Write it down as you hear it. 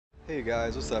Hey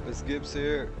guys, what's up? It's Gibbs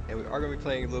here, and we are going to be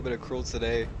playing a little bit of Krul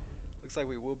today. Looks like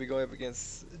we will be going up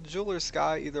against Jewel or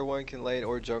Sky. Either one can lane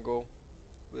or jungle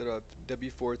with a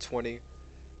W420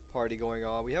 party going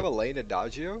on. We have a lane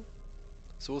Adagio,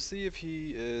 so we'll see if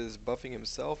he is buffing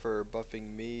himself or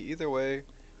buffing me. Either way,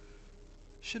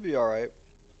 should be alright.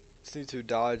 Just need to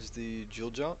dodge the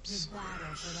Jewel jumps.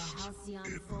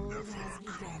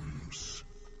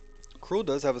 Krul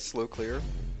does have a slow clear,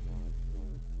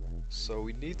 so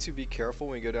we need to be careful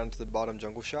when we go down to the bottom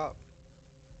jungle shop.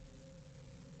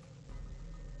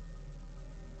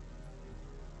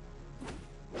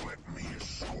 Let me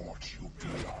escort you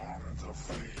beyond the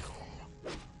veil.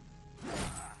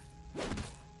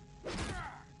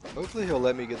 Hopefully he'll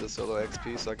let me get the solo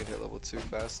XP so I can hit level 2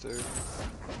 faster.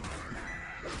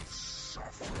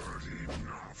 Suffered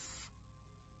enough.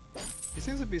 He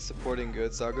seems to be supporting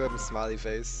good, so I'll go ahead and smiley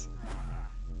face.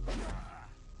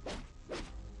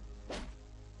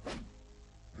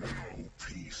 No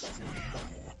peace for you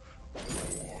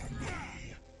or me.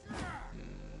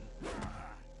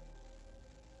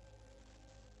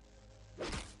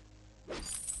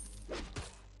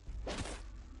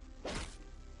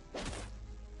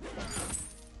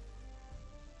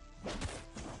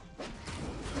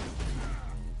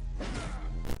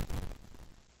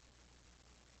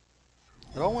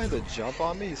 I don't want him to jump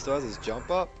on me. He still has his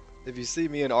jump up. If you see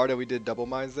me and Arda, we did double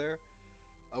mines there.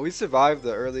 We survived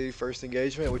the early first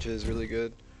engagement, which is really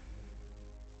good.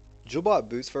 Jewel bought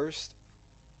boots first.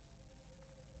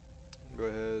 Go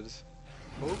ahead.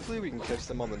 Hopefully we can catch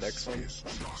them on the next one. It's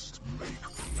just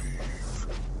make-believe.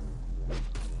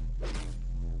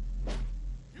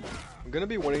 I'm going to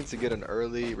be wanting to get an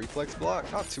early reflex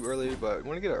block. Not too early, but I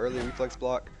want to get an early reflex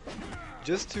block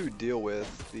just to deal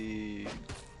with the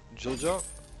Jewel jump.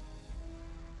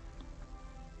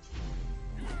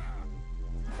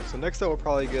 So next up we'll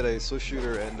probably get a swift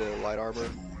shooter and a light armor.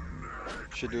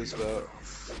 Should do us well.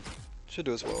 Should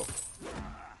do us well.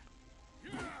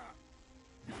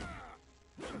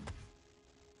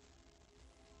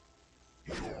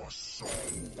 Your soul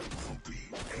will be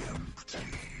emptied.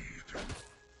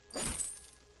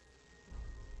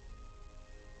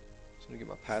 Just gonna get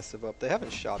my passive up. They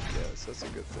haven't shopped yet, so that's a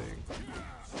good thing.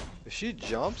 If she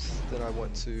jumps, then I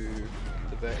want to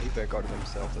he vanguarded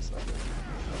himself. That's not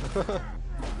good.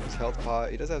 His health pot.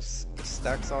 He does have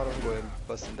stacks on him. Go ahead and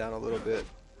bust him down a little bit.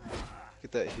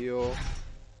 Get that heal.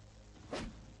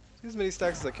 Get as many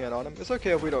stacks as I can on him. It's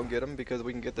okay if we don't get him because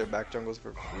we can get their back jungles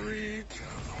for free.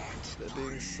 That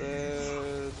being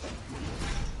said,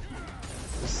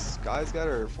 this guy's got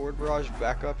her forward barrage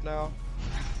back up now.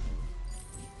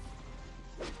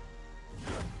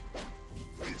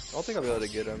 I don't think I'll be able to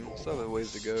get him. Still have a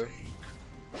ways to go.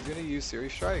 He's gonna use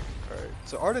Series Strike. Alright,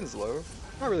 so Arden's low.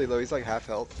 Not really low, he's like half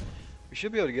health. We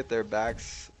should be able to get their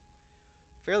backs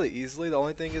fairly easily. The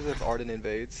only thing is if Arden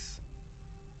invades.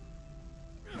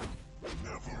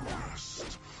 Never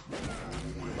rest.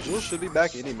 Jewel should be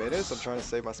back any minute, so I'm trying to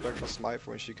save my Spectral Smite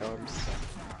for when she comes.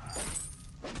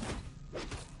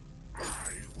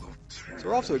 So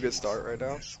we're off to a good start right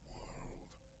now.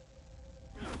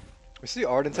 We see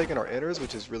Arden taking our inners,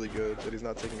 which is really good, but he's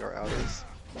not taking our outers.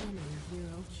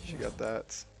 She got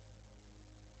that.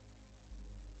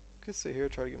 Could sit here,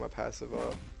 try to get my passive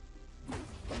up.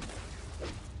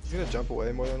 He's gonna jump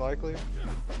away more than likely.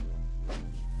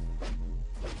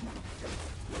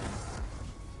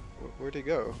 Where'd he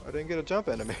go? I didn't get a jump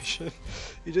animation.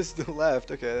 He just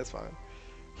left. Okay, that's fine.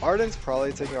 Arden's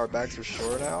probably taking our backs for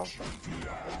sure now.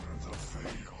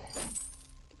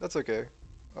 That's okay.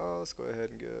 Let's go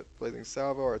ahead and get Blazing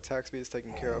Salvo. Our attack speed is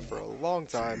taken care of for a long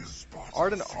time.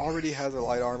 Arden already has a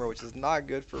light armor, which is not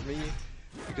good for me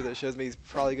because it shows me he's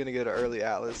probably going to get an early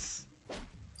Atlas.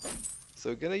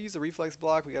 So gonna use the reflex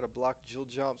block. We gotta block Jewel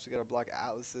jumps. We gotta block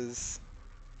Atlases.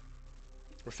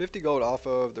 We're 50 gold off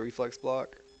of the reflex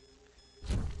block.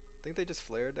 I think they just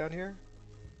flared down here.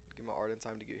 Give my Arden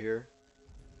time to get here.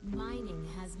 Mining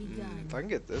has begun. If I can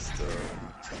get this to...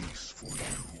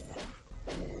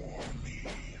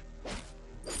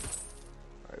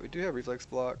 Alright, we do have reflex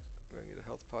block. We're gonna get a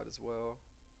health pot as well.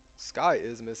 Sky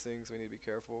is missing, so we need to be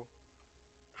careful.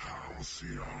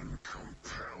 Halcyon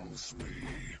compels me.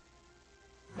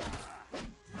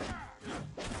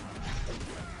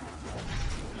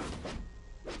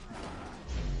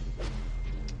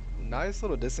 Nice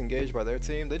little disengage by their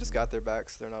team. They just got their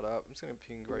backs. They're not up. I'm just gonna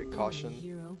ping great caution.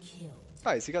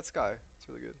 Nice, he got Sky. It's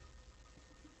really good.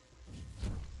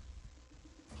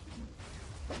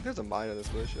 There's a mine in this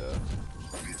bush, yeah.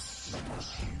 This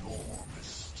was your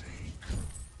mistake.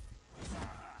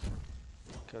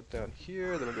 Cut down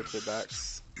here, then we'll go to their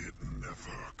backs. It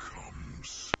never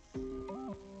comes.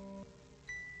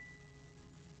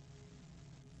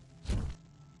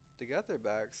 They got their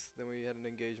backs, then we had an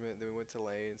engagement, then we went to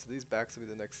lane. So these backs will be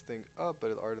the next thing up,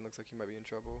 but Arden looks like he might be in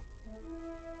trouble.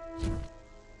 I'm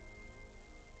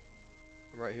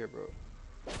right here, bro.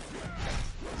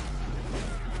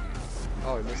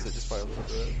 Oh, I missed it just by a little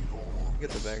bit.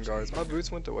 Get the vanguards. My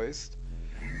boots went to waste.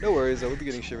 No worries, though. We'll be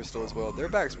getting Shiver still as well. Their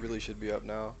backs really should be up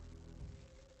now.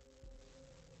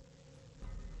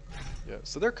 Yeah,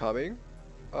 so they're coming.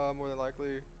 More than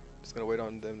likely. Just gonna wait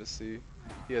on them to see.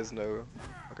 He has no.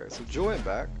 Okay, so Joel went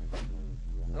back.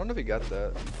 I don't know if he got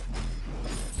that.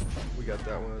 We got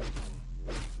that one.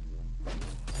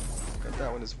 Got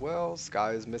that one as well.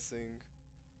 Sky is missing.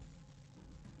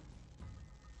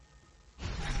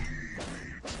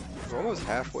 We're almost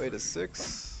halfway to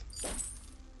 6. I'm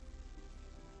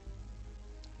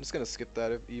just gonna skip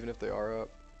that even if they are up.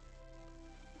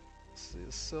 Let's see,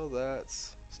 let's sell that.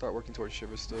 Start working towards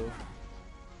Shiver still.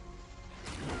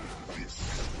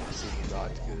 This is not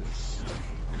good.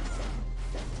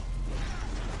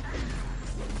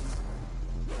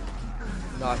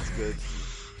 Not good.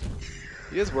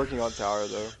 He is working on tower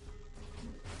though.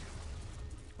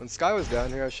 When Sky was down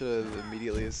here, I should have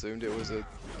immediately assumed it was a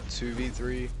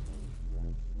 2v3.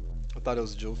 I thought it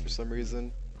was Jewel for some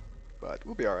reason, but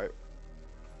we'll be alright.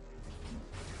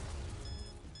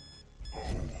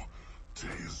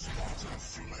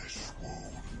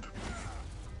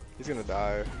 He's gonna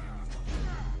die.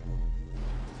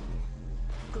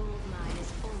 Gold mine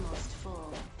is almost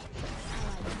full.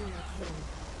 Allied hero killed.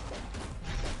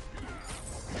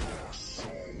 Your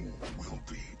soul will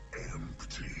be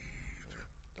emptied.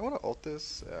 Do I want to ult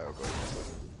this? Yeah, I'll go ult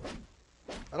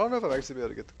it. I don't know if I'll actually be able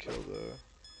to get the kill though.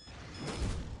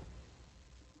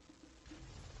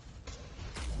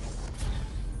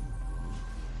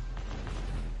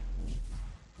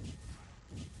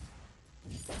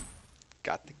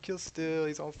 Got the kill still.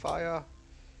 He's on fire.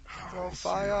 He's on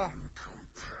fire.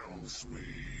 Compels me.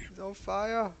 He's on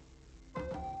fire.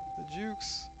 The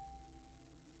jukes.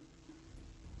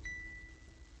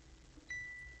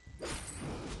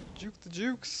 Juke the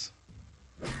jukes.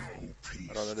 No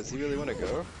I don't know. Does he really want to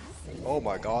go? Oh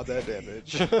my god, that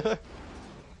damage.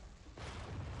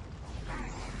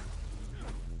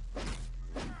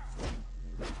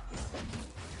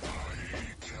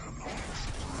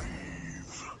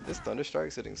 This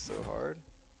Thunderstrike's hitting so hard.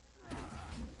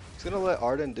 He's gonna let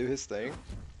Arden do his thing.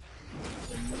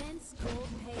 Immense gold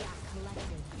payout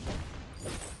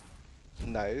collected.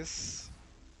 Nice.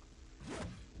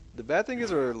 The bad thing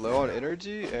is we're low on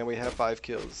energy and we have 5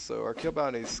 kills, so our kill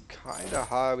bounty's kinda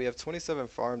high. We have 27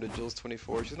 farm to Jules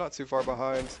 24. She's not too far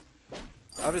behind.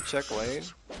 I have to check lane.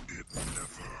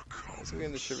 Let's go get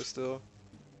into Shiver still.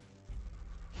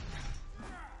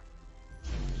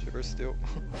 Shiver still.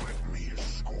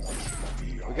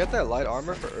 We got that light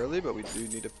armor for early, but we do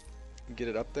need to get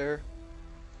it up there.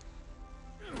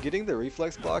 Getting the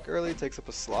reflex block early takes up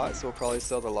a slot, so we'll probably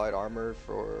sell the light armor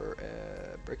for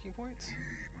breaking points.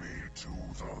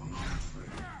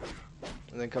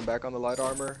 And then come back on the light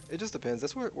armor. It just depends.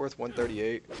 That's worth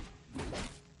 138.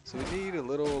 So we need a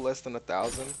little less than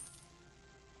 1,000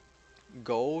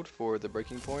 gold for the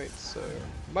breaking point. So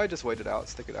we might just wait it out,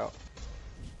 stick it out.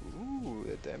 Ooh,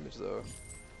 that damage though.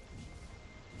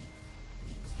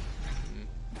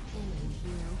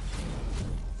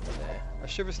 I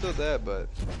Shiver's still dead, but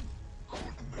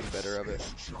I'm better of it.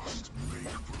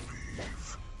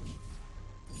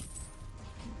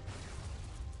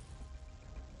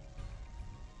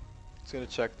 Just gonna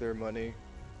check their money.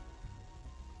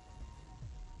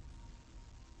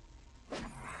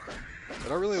 I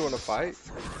don't really want to fight.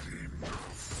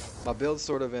 My build's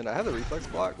sort of in. I have the reflex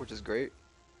block, which is great.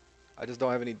 I just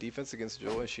don't have any defense against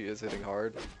Jewel, and she is hitting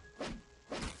hard.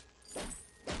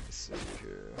 Let's see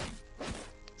here.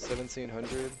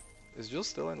 1700. Is Jewel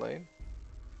still in lane?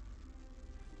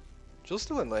 Jewel's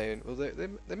still in lane. Well,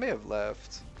 they may have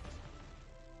left.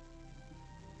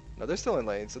 No, they're still in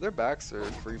lane, so their backs are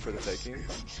free for the taking.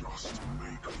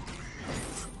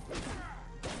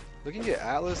 Looking at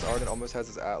Atlas, Arden almost has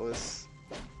his Atlas.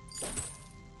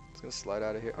 Just gonna slide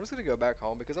out of here. I'm just gonna go back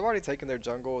home because I've already taken their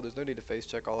jungle. There's no need to face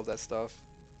check all of that stuff.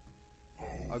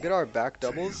 I'll get our back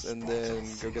doubles and then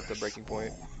go get the breaking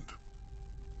point.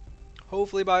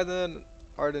 Hopefully by then,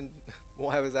 Arden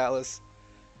won't have his Atlas.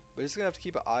 But just gonna have to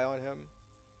keep an eye on him.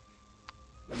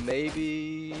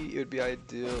 Maybe it would be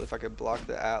ideal if I could block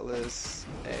the Atlas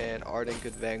and Arden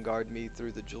could Vanguard me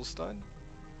through the Jewel stun.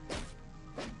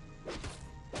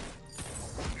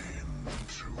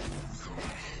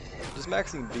 Just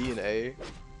maxing B and A.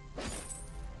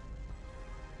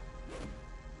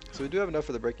 So we do have enough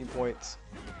for the breaking points.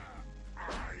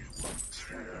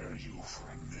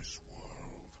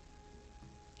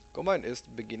 Gold mine is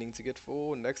beginning to get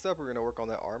full. Next up, we're gonna work on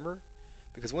that armor,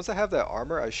 because once I have that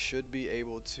armor, I should be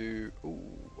able to.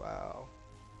 Ooh, wow.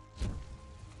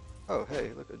 Oh,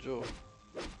 hey, look at Jewel.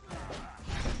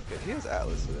 Okay, he has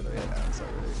Atlas. I didn't know he had Atlas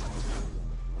already.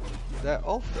 That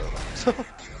ult though.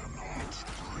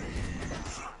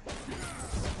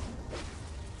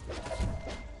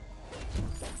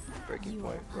 Breaking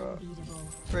point, bro.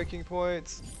 Breaking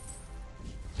points.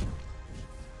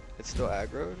 It's still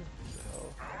aggroed?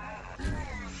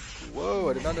 Whoa,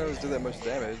 I did not know it was doing that much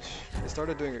damage. It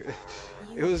started doing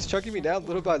it was chucking me down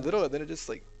little by little, and then it just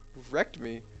like wrecked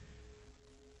me.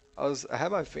 I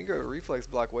had my finger reflex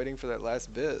block waiting for that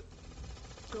last bit.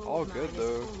 All good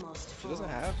though. She doesn't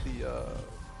have the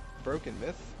broken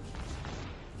myth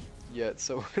yet,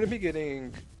 so we're gonna be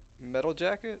getting metal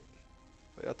jacket.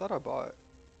 Wait, I thought I bought.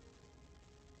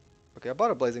 Okay, I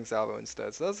bought a blazing salvo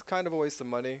instead, so that's kind of a waste of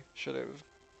money. Should have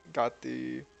got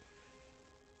the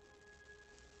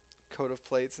coat of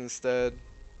plates instead.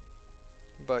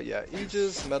 But yeah,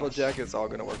 Aegis, metal jacket's all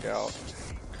gonna work out.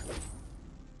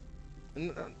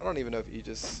 And I don't even know if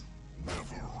Aegis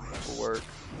will work.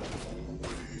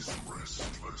 Always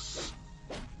restless.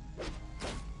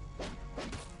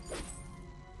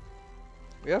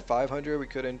 We have 500 we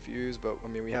could infuse, but I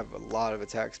mean we have a lot of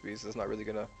attack speed, so it's not really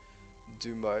gonna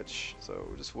do much. So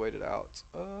we'll just wait it out.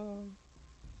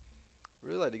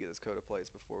 Really like to get this coat of plates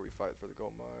before we fight for the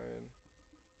gold mine.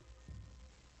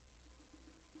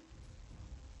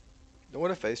 Don't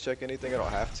want to face check anything I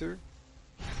don't have to.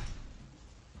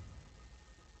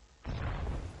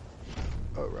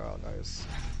 Oh wow, nice.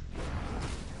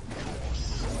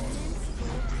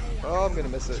 Oh, I'm gonna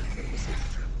miss it.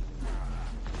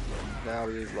 Now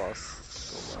he's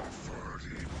lost.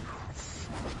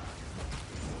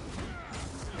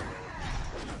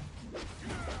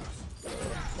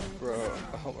 Bro,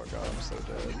 oh my god, I'm so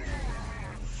dead.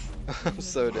 I'm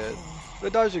so dead.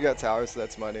 But Dodger got towers, so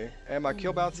that's money. And my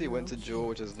kill bounty went to Jewel,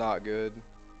 which is not good.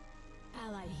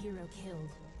 Allied hero killed.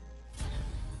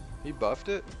 He buffed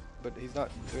it, but he's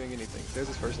not doing anything. There's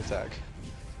his first attack.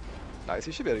 Nice,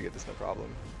 he should be able to get this no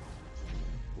problem.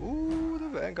 Ooh, the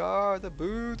Vanguard, the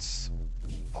boots.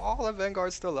 Oh, the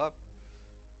Vanguard's still up.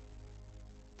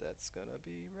 That's gonna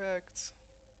be wrecked.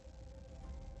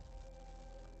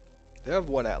 They have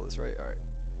one Atlas, right? Alright.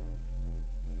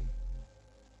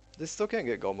 They still can't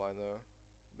get gold mine though.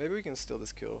 Maybe we can steal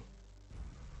this kill.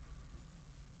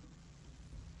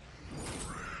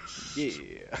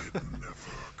 Yeah.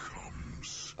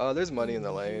 There's money in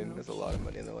the lane. There's a lot of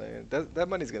money in the lane. That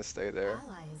money's gonna stay there.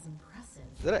 Ally is impressive.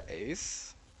 Is that an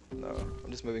ace? No,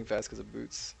 I'm just moving fast because of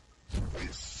boots.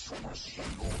 This was your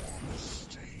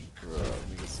mistake. Bro, let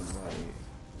me get some money.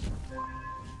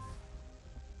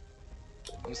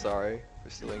 I'm sorry for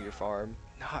stealing your farm.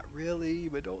 Not really,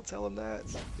 but don't tell him that.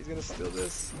 He's gonna steal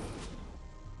this.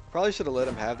 Probably should have let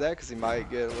him have that because he might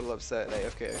get a little upset and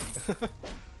AFK.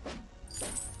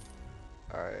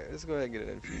 Alright, let's go ahead and get an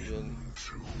infusion.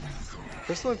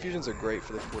 Crystal infusions are great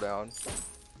for the cooldown.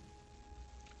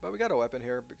 But we got a weapon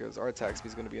here because our attack speed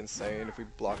is going to be insane if we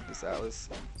block this Atlas.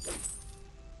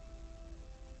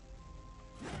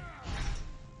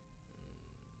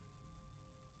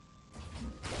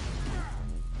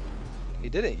 He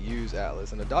didn't use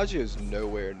Atlas, and Adagio is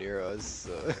nowhere near us.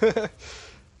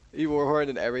 He warhorned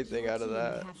and everything out of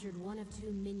that. Captured one of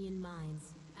 2 minion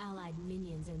mines. Allied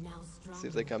minions are now strong. See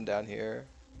if they come down here.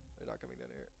 They're not coming down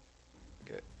here.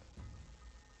 Okay.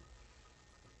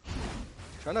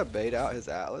 Trying to bait out his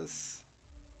Atlas.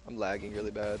 I'm lagging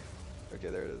really bad. Okay,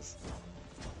 there it is.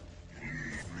 Lead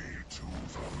me to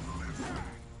the living.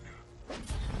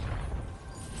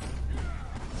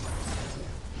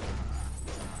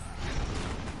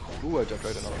 Ooh, I jumped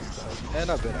right in all this time.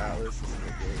 And I've been Atlas. This is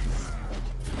good.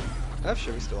 I have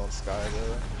Chevy still on Sky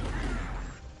though.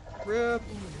 Rip!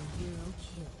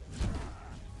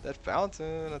 That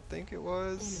fountain, I think it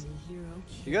was.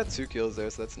 You got 2 kills there,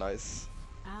 so that's nice.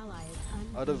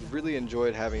 I'd have really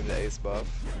enjoyed having the ace buff.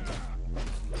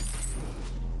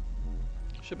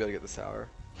 Should be able to get this tower.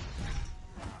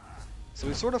 So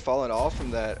we've sort of fallen off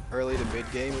from that early to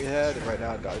mid game we had, and right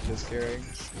now Dodge is carrying.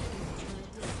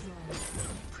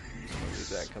 Get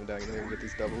that, come down here and get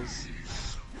these doubles.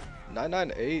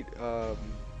 998.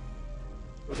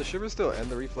 With the shiver still and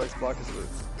the reflex block is a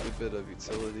good bit of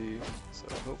utility, so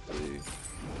hopefully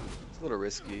it's a little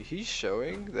risky. He's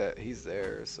showing that he's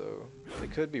there, so they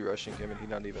could be rushing him and he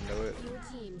not even know it. Your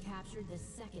team captured the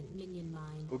second minion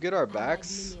mine. We'll get our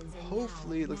backs.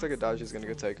 Hopefully, it looks like Adachi is going to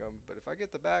go take him, but if I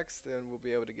get the backs, then we'll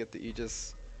be able to get the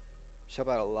Aegis. Help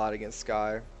out a lot against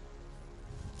Sky. And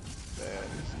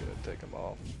he's going to take them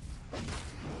all.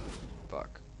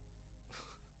 Fuck.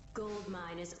 Gold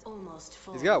mine is almost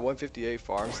full. He's got 158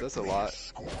 farms, so that's a lot.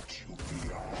 Escort you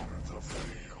beyond the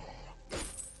veil.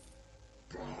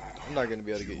 I'm not gonna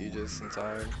be able to get Aegis in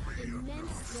time.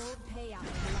 Immense gold payout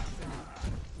collected.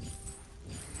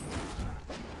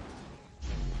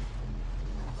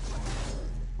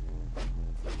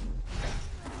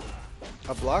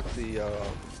 I blocked the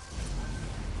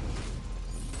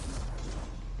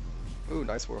Ooh,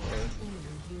 nice warhorn.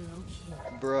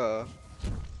 Bruh.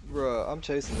 Bruh, I'm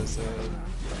chasing this in.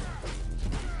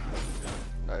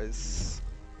 Nice.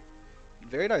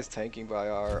 Very nice tanking by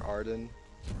our Arden.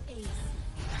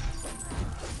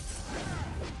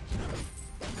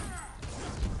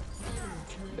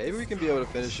 Maybe we can be able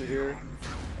to finish it here.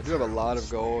 I do have a lot of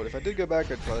gold. If I did go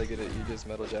back, I'd probably get an Aegis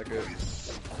metal jacket. I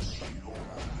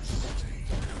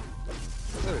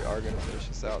think we are going to finish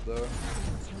this out though.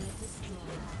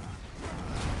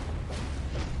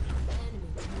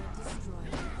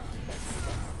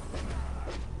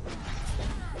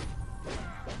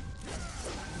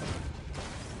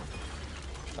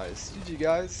 Nice. GG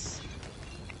guys.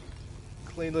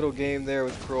 Clean little game there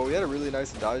with Krul. We had a really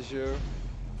nice adagio.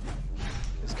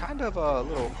 It's kind of a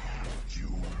little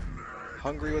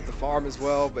hungry with the farm as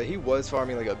well, but he was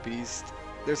farming like a beast.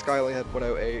 Their Sky only had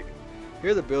 108.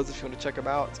 Here are the builds if you want to check them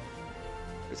out.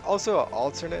 There's also an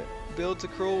alternate build to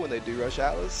Krul when they do rush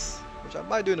Atlas, which I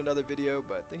might do in another video,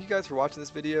 but thank you guys for watching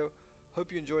this video.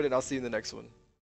 Hope you enjoyed it, and I'll see you in the next one.